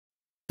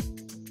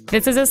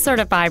This is a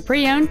certified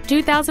pre-owned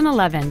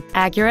 2011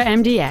 Acura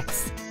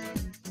MDX.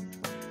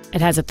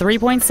 It has a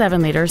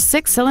 3.7-liter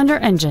six-cylinder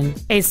engine,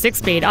 a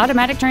 6-speed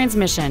automatic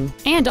transmission,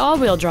 and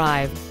all-wheel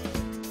drive.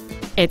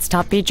 Its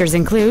top features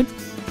include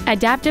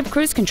adaptive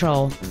cruise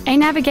control, a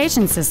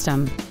navigation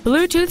system,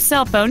 Bluetooth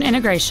cell phone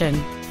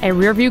integration, a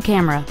rear-view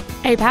camera,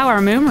 a power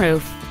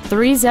moonroof,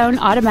 3-zone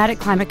automatic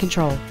climate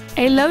control,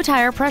 a low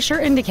tire pressure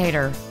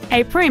indicator,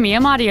 a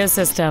premium audio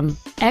system,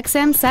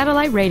 XM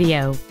satellite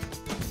radio,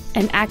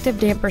 an active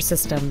damper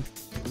system,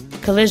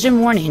 collision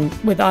warning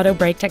with auto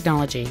brake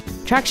technology,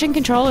 traction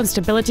control and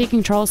stability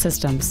control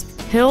systems,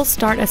 hill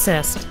start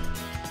assist,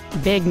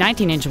 big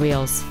 19-inch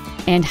wheels,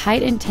 and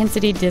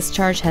high-intensity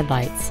discharge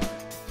headlights.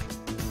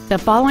 The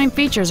following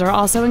features are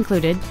also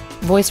included: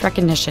 voice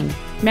recognition,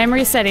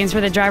 memory settings for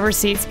the driver's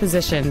seat's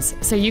positions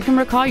so you can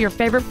recall your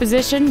favorite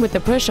position with the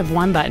push of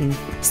one button,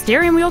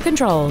 steering wheel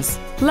controls,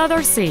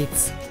 leather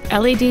seats,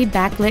 LED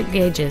backlit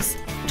gauges,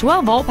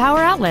 12-volt power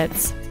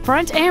outlets,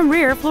 front and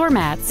rear floor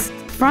mats,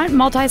 front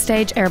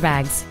multi-stage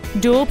airbags,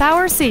 dual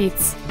power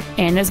seats,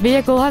 and this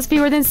vehicle has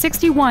fewer than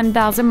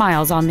 61,000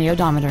 miles on the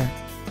odometer.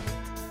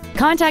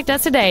 Contact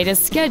us today to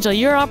schedule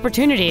your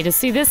opportunity to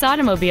see this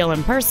automobile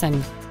in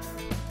person.